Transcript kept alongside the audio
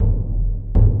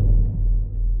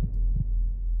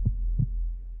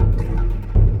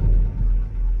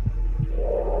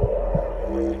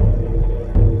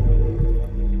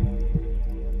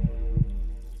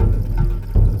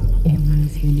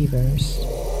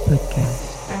Podcast.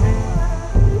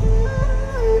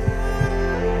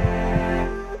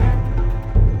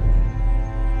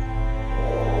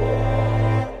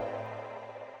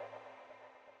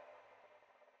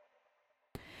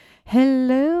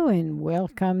 Hello and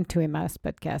welcome to Emma's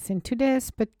podcast. In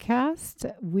today's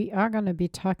podcast, we are going to be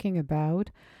talking about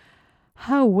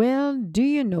how well do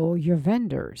you know your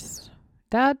vendors?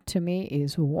 That to me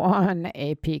is one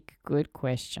epic good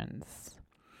questions.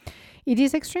 It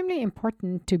is extremely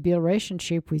important to build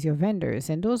relationship with your vendors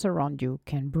and those around you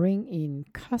can bring in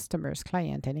customers,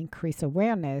 clients, and increase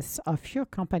awareness of your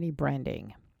company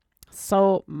branding.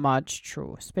 So much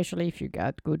true, especially if you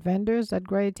got good vendors, that's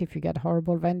great. If you got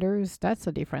horrible vendors, that's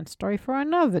a different story for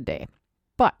another day.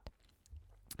 But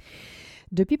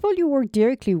the people you work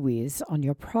directly with on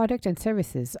your product and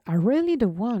services are really the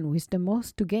one with the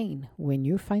most to gain when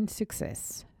you find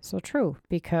success. So true,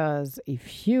 because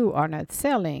if you are not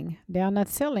selling, they are not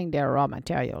selling their raw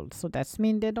material. So that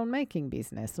means they don't making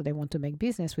business. So they want to make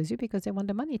business with you because they want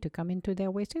the money to come into their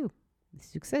way too.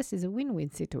 Success is a win-win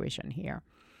situation here.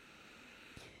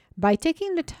 By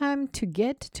taking the time to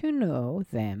get to know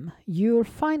them, you'll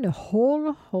find a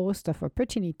whole host of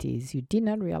opportunities you did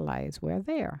not realize were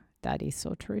there. That is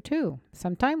so true too.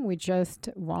 Sometimes we just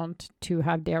want to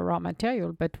have their raw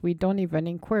material, but we don't even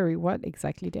inquire what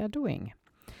exactly they're doing.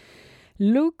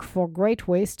 Look for great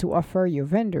ways to offer your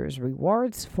vendors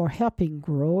rewards for helping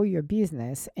grow your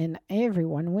business, and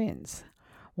everyone wins.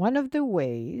 One of the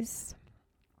ways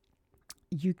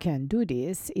you can do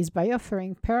this is by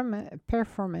offering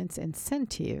performance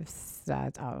incentives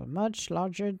that are much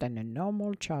larger than the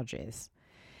normal charges.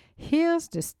 Here's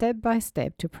the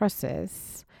step-by-step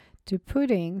process to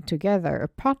putting together a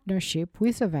partnership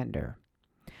with a vendor.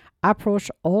 Approach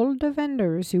all the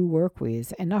vendors you work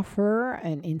with and offer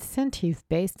an incentive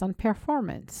based on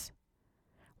performance.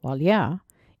 Well, yeah,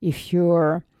 if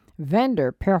your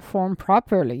vendor performed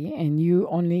properly and you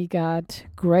only got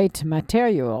great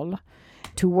material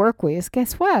to work with,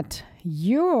 guess what?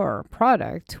 Your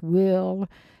product will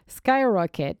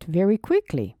skyrocket very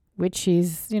quickly, which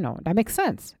is, that makes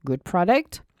sense. Good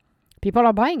product, people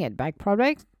are buying it. Bad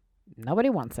product, nobody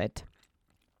wants it.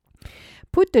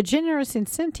 Put the generous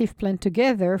incentive plan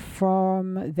together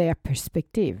from their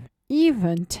perspective.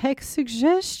 Even take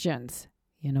suggestions.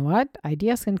 You know what?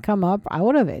 Ideas can come up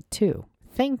out of it too.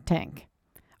 Think tank.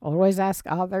 Always ask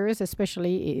others,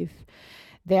 especially if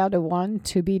they are the one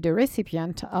to be the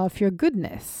recipient of your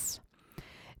goodness.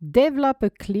 Develop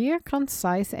a clear,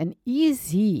 concise, and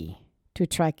easy to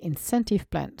track incentive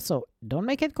plan. So don't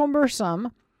make it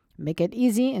cumbersome. Make it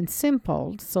easy and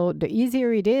simple. So the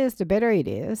easier it is, the better it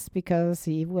is, because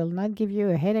it will not give you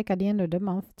a headache at the end of the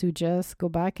month to just go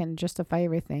back and justify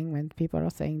everything when people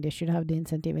are saying they should have the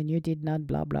incentive and you did not,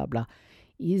 blah, blah, blah.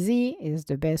 Easy is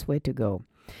the best way to go.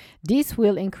 This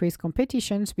will increase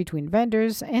competitions between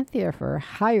vendors and therefore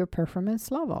higher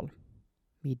performance level.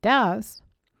 It does.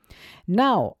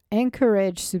 Now,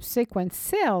 encourage subsequent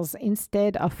sales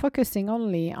instead of focusing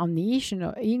only on the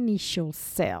initial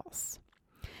sales.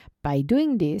 By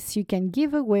doing this, you can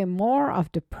give away more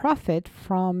of the profit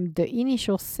from the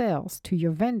initial sales to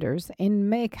your vendors and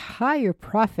make higher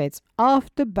profits off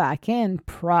the back-end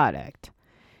product.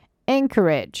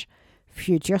 Encourage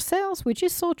future sales, which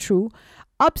is so true,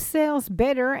 upsells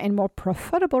better and more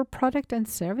profitable product and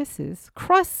services,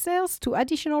 cross-sales to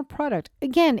additional product.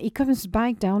 Again, it comes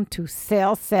back down to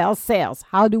sales, sales, sales.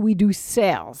 How do we do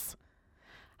sales?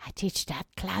 I teach that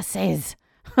classes.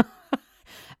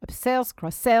 Upsells,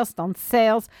 cross-sales,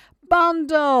 down-sales,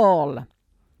 bundle.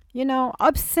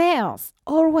 Upsells,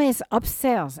 always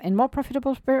upsells and more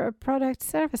profitable product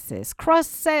services.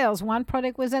 Cross-sales, one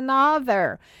product with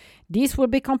another. This will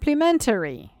be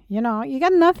complementary. You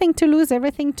got nothing to lose,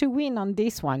 everything to win on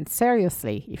this one.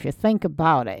 Seriously, if you think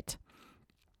about it.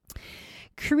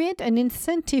 Create an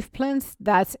incentive plan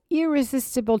that's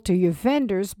irresistible to your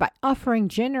vendors by offering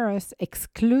generous,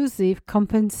 exclusive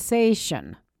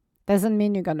compensation. Doesn't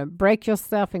mean you're going to break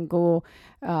yourself and go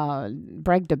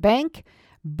break the bank.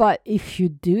 But if you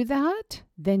do that,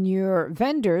 then your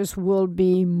vendors will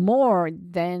be more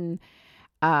than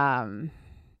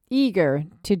eager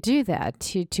to do that,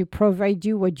 to provide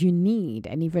you what you need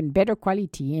and even better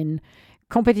quality and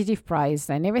competitive price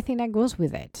and everything that goes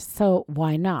with it. So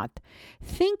why not?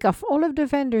 Think of all of the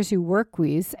vendors you work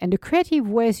with and the creative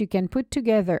ways you can put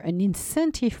together an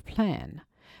incentive plan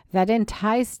that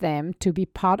entice them to be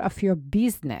part of your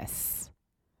business.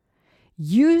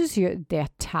 Use their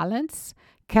talents,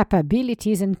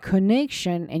 capabilities, and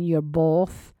connection, and you'll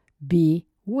both be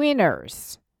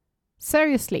winners.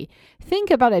 Seriously,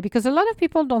 think about it, because a lot of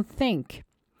people don't think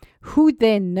who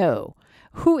they know,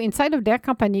 who inside of their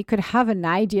company could have an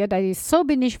idea that is so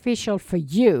beneficial for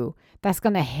you that's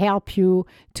going to help you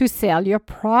to sell your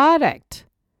product.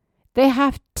 They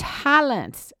have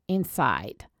talents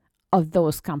inside of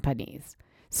those companies.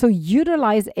 So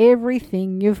utilize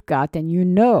everything you've got, and you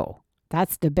know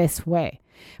that's the best way.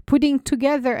 Putting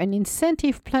together an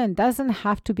incentive plan doesn't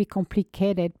have to be a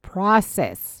complicated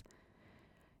process.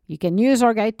 You can use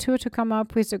our guide too to come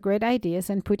up with the great ideas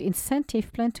and put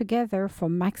incentive plan together for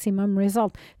maximum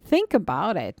result. Think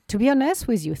about it. To be honest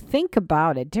with you, think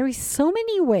about it. There is so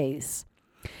many ways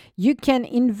you can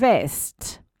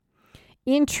invest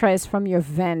interest from your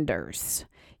vendors.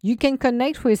 You can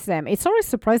connect with them. It's always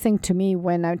surprising to me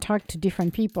when I talk to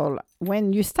different people.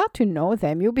 When you start to know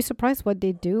them, you'll be surprised what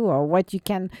they do or what they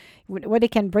can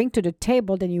bring to the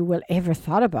table than you will ever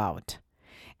thought about.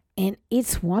 And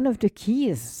it's one of the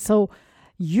keys. So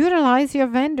utilize your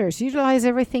vendors, utilize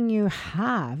everything you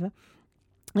have,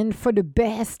 and for the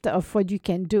best of what you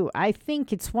can do. I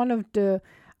think it's one of the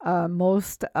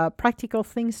most practical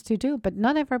things to do, but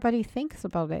not everybody thinks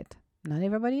about it. Not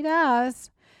everybody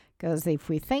does. Because if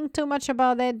we think too much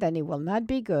about it, then it will not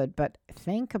be good. But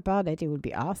think about it, it would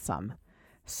be awesome.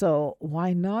 So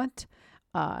why not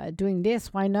doing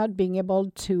this? Why not being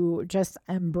able to just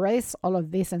embrace all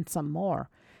of this and some more?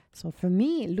 So for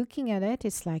me, looking at it,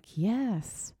 it's like,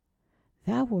 yes,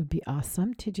 that would be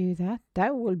awesome to do that.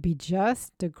 That will be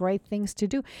just the great things to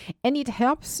do. And it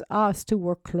helps us to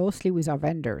work closely with our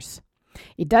vendors.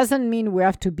 It doesn't mean we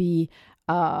have to be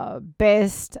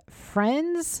best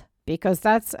friends, because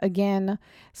that's, again,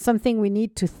 something we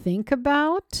need to think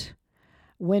about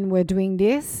when we're doing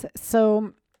this.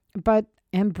 So, but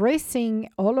embracing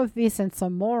all of this and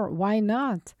some more, why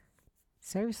not?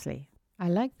 Seriously, I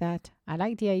like that. I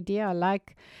like the idea. I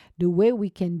like the way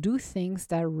we can do things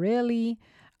that really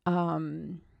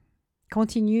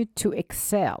continue to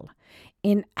excel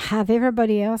and have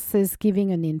everybody else is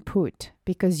giving an input,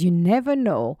 because you never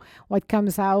know what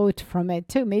comes out from it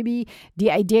too. Maybe the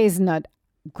idea is not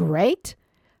great.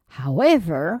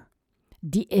 However,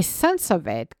 the essence of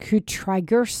it could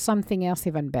trigger something else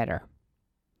even better.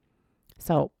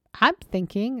 So I'm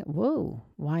thinking, whoa,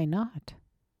 why not?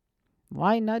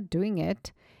 Why not doing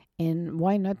it? And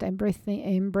why not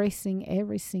embracing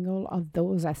every single of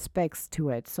those aspects to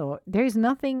it? So there is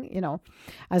nothing,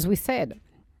 as we said,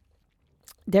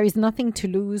 there is nothing to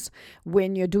lose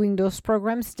when you're doing those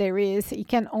programs. You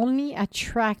can only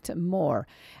attract more.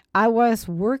 I was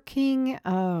working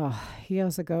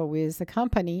years ago with a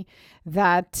company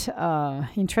that,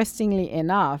 interestingly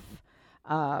enough,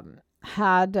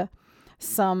 had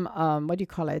some,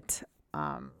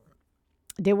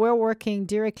 they were working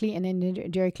directly and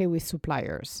indirectly with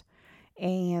suppliers.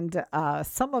 And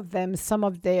some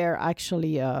of their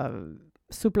actually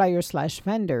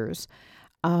suppliers/vendors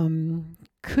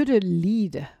could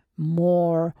lead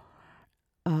more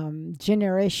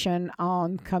generation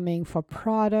on coming for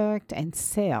product and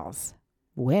sales,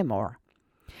 way more.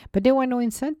 But there were no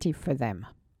incentive for them.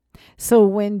 So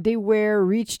when they were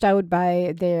reached out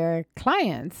by their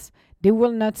clients, they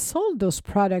will not sold those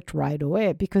products right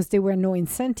away because there were no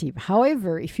incentive.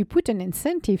 However, if you put an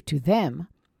incentive to them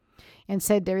and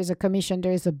said there is a commission,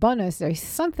 there is a bonus, there is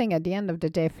something at the end of the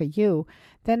day for you,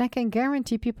 then I can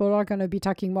guarantee people are going to be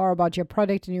talking more about your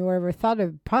product than you ever thought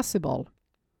of possible.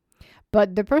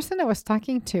 But the person I was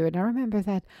talking to, and I remember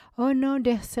that, oh no,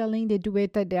 they're selling, they do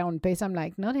it at their own pace. I'm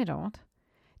like, no, they don't.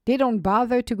 They don't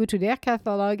bother to go to their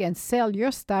catalog and sell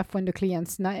your stuff when the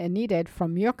clients need it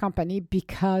from your company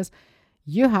because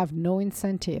you have no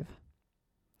incentive.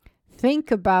 Think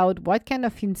about what kind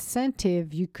of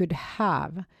incentive you could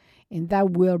have, and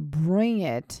that will bring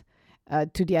it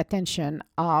to the attention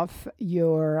of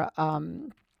your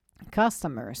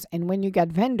customers. And when you get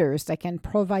vendors that can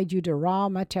provide you the raw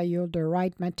material, the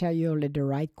right material at the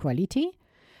right quality,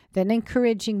 then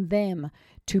encouraging them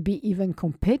to be even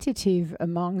competitive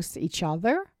amongst each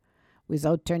other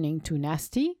without turning too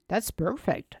nasty, that's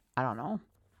perfect. I don't know.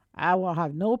 I will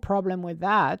have no problem with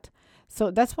that. So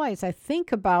that's why I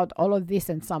think about all of this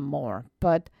and some more,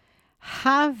 but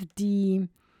have the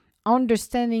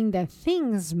understanding that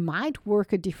things might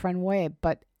work a different way,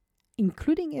 but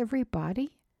including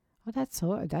everybody, that's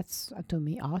to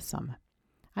me awesome.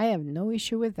 I have no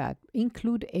issue with that.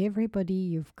 Include everybody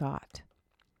you've got.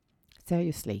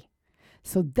 Seriously.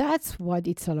 So that's what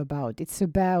it's all about. It's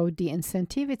about the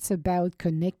incentive. It's about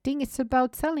connecting. It's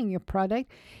about selling your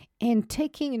product and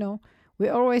taking, we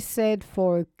always said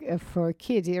for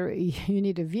kids, you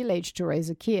need a village to raise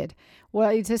a kid.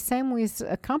 Well, it's the same with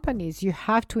companies. You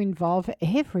have to involve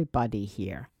everybody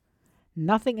here.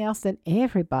 Nothing else than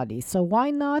everybody. So why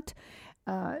not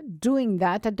doing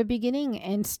that at the beginning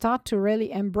and start to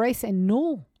really embrace and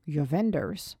know your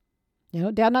vendors.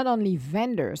 They're not only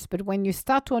vendors, but when you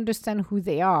start to understand who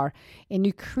they are and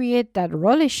you create that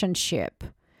relationship,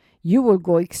 you will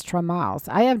go extra miles.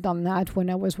 I have done that when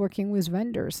I was working with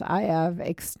vendors. I have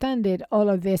extended all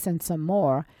of this and some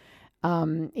more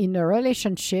in a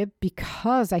relationship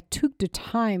because I took the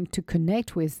time to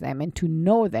connect with them and to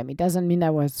know them. It doesn't mean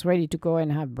I was ready to go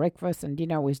and have breakfast and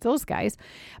dinner with those guys,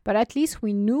 but at least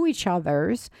we knew each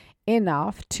other's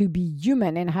enough to be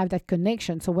human and have that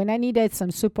connection. So when I needed some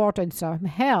support and some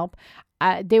help,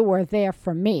 they were there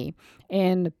for me.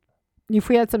 And if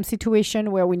we had some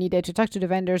situation where we needed to talk to the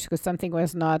vendors because something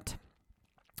was not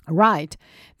right,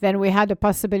 then we had the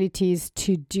possibilities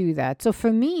to do that. So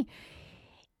for me,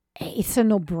 it's a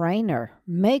no-brainer.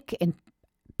 Make and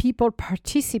people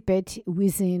participate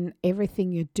within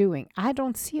everything you're doing. I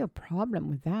don't see a problem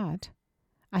with that.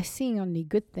 I see only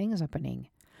good things happening.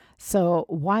 So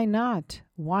why not?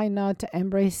 Why not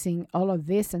embracing all of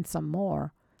this and some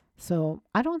more? So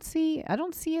I don't see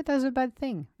it as a bad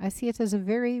thing. I see it as a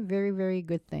very, very, very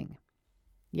good thing.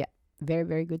 Yeah, very,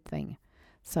 very good thing.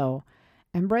 So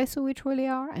embrace who we truly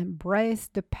are, embrace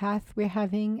the path we're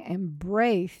having,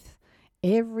 embrace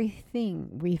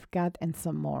everything we've got and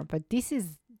some more. But this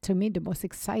is, to me, the most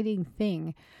exciting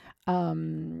thing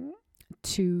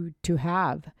to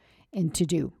have and to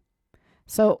do.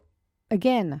 So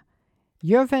again,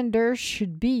 your vendors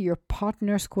should be your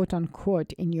partners, quote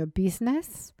unquote, in your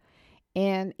business.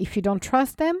 And if you don't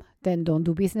trust them, then don't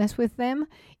do business with them.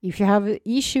 If you have an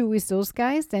issue with those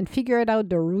guys, then figure it out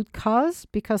the root cause,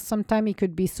 because sometimes it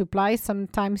could be supply,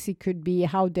 sometimes it could be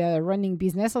how they're running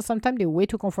business, or sometimes they're way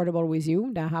too comfortable with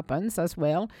you. That happens as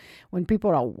well. When people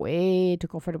are way too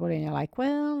comfortable and you're like,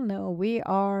 well, no, we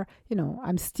are,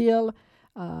 I'm still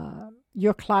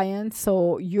your client.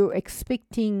 So you're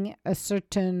expecting a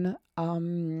certain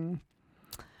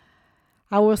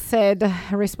I will say the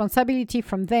responsibility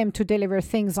from them to deliver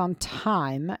things on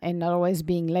time and not always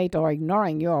being late or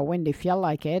ignoring you or when they feel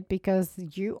like it, because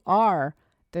you are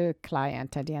the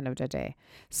client at the end of the day.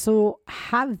 So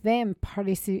have them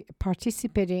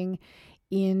participating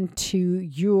into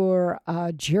your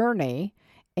journey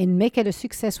and make it a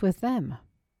success with them.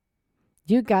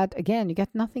 You got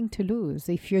nothing to lose.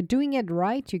 If you're doing it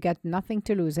right, you got nothing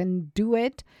to lose, and do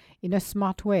it in a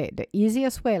smart way. The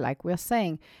easiest way, like we're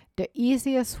saying, the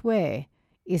easiest way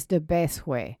is the best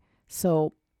way.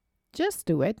 So just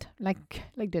do it, like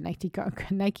the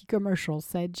Nike commercial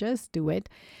said. Just do it.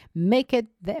 Make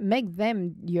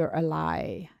them your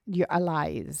allies,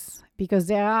 because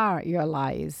they are your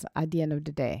allies at the end of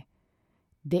the day.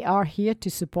 They are here to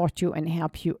support you and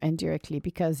help you indirectly,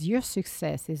 because your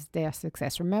success is their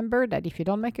success. Remember that if you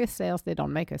don't make a sales, they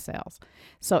don't make a sales.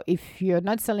 So if you're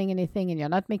not selling anything and you're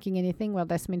not making anything, well,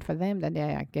 that's mean for them that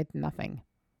they get nothing,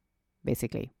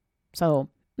 basically. So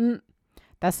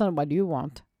that's not what you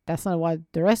want. That's not what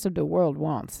the rest of the world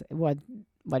wants. What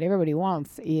everybody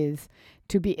wants is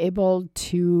to be able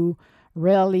to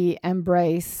really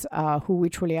embrace who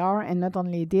we truly are, and not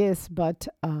only this, but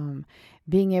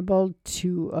being able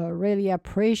to really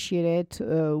appreciate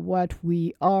what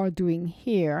we are doing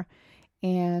here,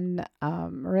 and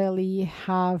really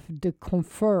have the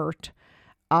comfort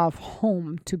of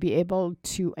home to be able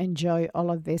to enjoy all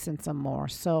of this and some more.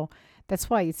 So that's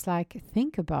why it's like,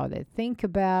 think about it. Think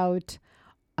about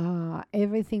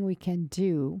everything we can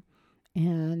do,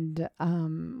 and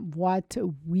what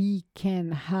we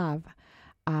can have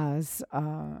as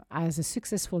a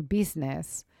successful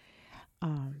business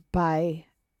by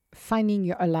finding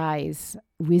your allies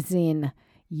within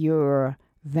your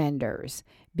vendors,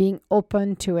 being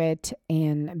open to it,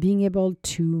 and being able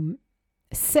to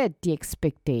set the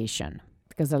expectation,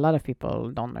 because a lot of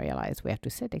people don't realize we have to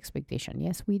set expectation.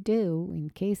 Yes, we do.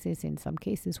 In some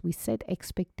cases, we set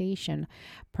expectation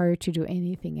prior to do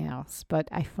anything else. But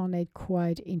I found it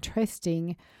quite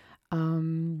interesting.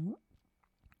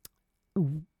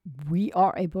 We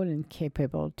are able and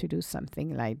capable to do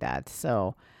something like that.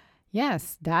 So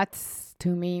yes, that's,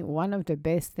 to me, one of the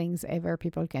best things ever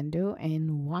people can do.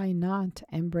 And why not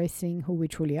embracing who we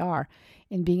truly are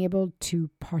and being able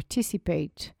to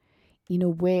participate in a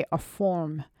way or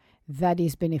form that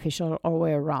is beneficial all the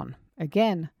way around.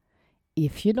 Again,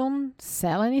 if you don't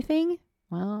sell anything,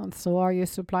 well, so are your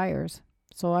suppliers.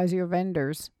 So as your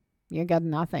vendors. You got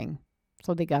nothing.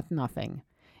 So they got nothing.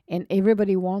 And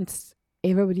everybody wants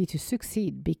everybody to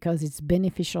succeed because it's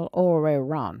beneficial all the way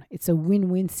around. It's a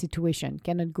win-win situation.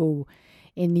 Cannot go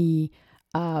any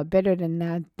better than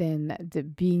that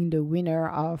than being the winner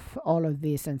of all of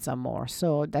this and some more.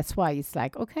 So that's why it's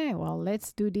like, okay, well,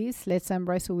 let's do this. Let's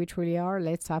embrace who we truly are.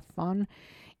 Let's have fun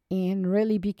and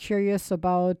really be curious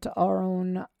about our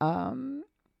own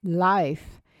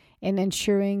life and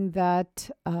ensuring that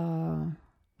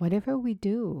whatever we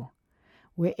do,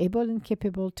 we're able and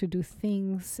capable to do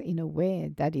things in a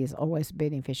way that is always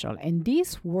beneficial. And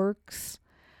this works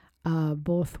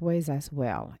both ways as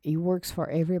well. It works for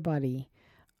everybody.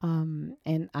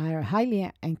 And I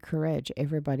highly encourage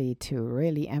everybody to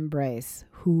really embrace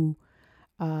who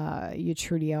you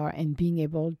truly are and being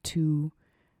able to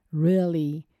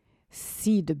really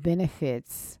see the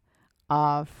benefits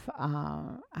of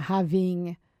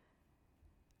having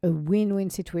a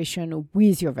win-win situation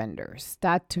with your vendors.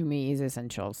 That to me is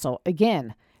essential. So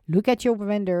again, look at your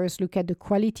vendors, look at the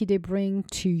quality they bring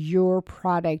to your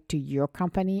product, to your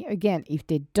company. Again, if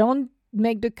they don't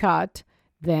make the cut,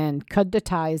 then cut the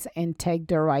ties and take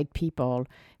the right people.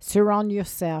 Surround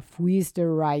yourself with the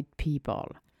right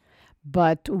people.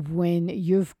 But when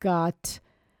you've got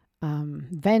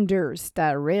vendors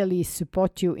that really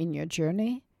support you in your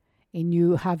journey and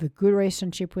you have a good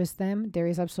relationship with them, there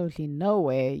is absolutely no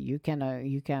way you can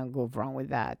go wrong with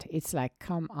that. It's like,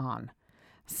 come on.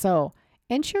 So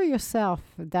ensure yourself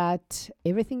that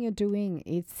everything you're doing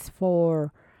is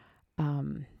for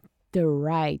the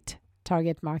right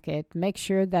target market. Make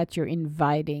sure that you're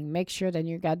inviting. Make sure that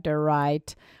you got the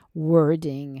right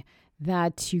wording,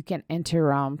 that you can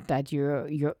interrupt, that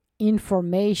your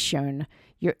information,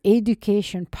 your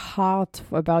education part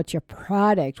about your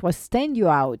product, what stand you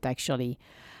out actually,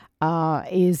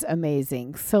 is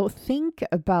amazing. So think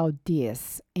about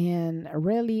this and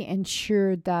really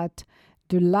ensure that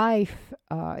the life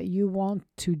you want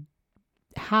to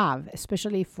have,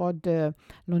 especially for the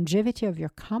longevity of your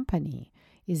company,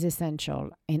 is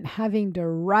essential. And having the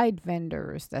right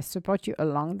vendors that support you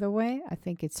along the way, I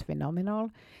think it's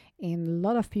phenomenal. And a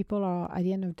lot of people are, at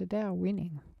the end of the day, are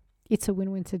winning. It's a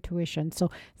win-win situation.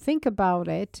 So think about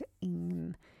it.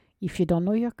 And if you don't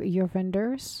know your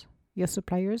vendors, your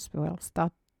suppliers, well,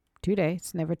 start today.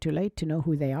 It's never too late to know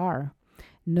who they are,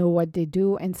 know what they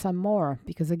do, and some more.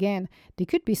 Because again, there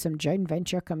could be some joint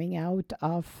venture coming out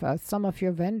of some of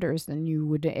your vendors than you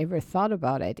would have ever thought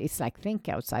about it. It's like, think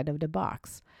outside of the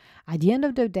box. At the end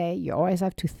of the day, you always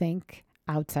have to think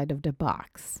outside of the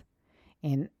box.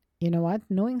 And you know what?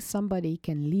 Knowing somebody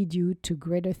can lead you to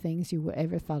greater things you would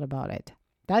ever thought about it.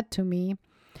 That to me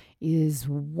is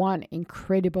one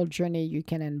incredible journey you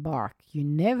can embark. You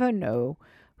never know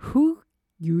who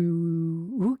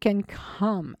can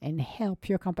come and help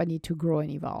your company to grow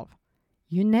and evolve.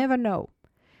 You never know.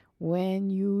 When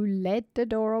you let the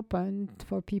door open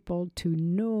for people to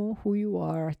know who you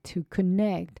are, to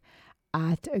connect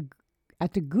at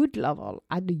a good level,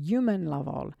 at the human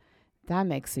level, that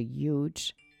makes a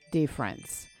huge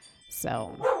difference.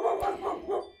 So,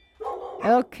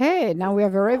 okay, now we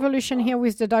have a revolution here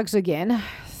with the dogs again.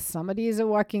 Somebody is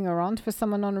walking around for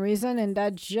some unknown reason, and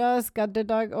that just got the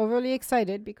dog overly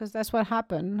excited, because that's what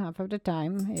happened half of the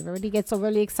time. Everybody gets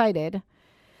overly excited.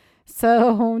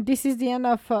 So this is the end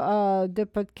of the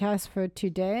podcast for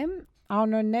today.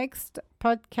 On our next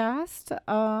podcast,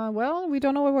 well, we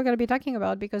don't know what we're going to be talking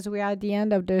about, because we are at the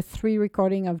end of the 3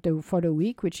 recording for the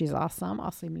week, which is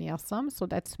awesomely awesome. So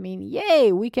that's mean,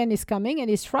 yay, weekend is coming, and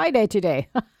it's Friday today.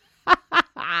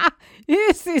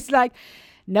 This is like,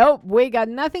 nope, we got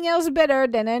nothing else better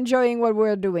than enjoying what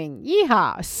we're doing.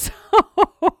 Yeehaw! So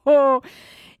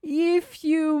if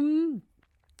you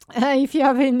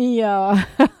have any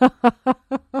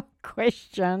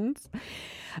questions,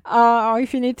 or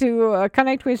if you need to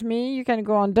connect with me, you can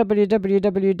go on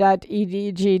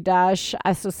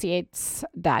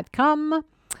www.edg-associates.com.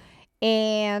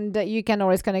 And you can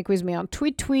always connect with me on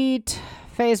Tweet,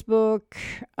 Facebook,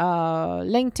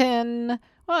 LinkedIn.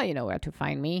 Well, you know where to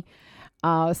find me.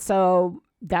 So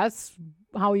that's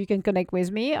how you can connect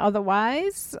with me.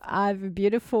 Otherwise, have a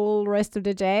beautiful rest of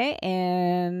the day,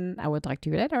 and I will talk to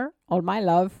you later. All my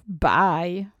love.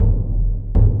 Bye.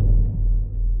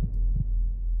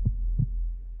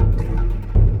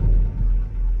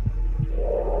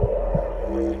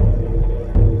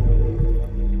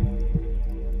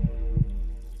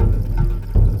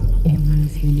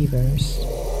 Emma's Universe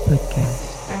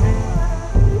Podcast.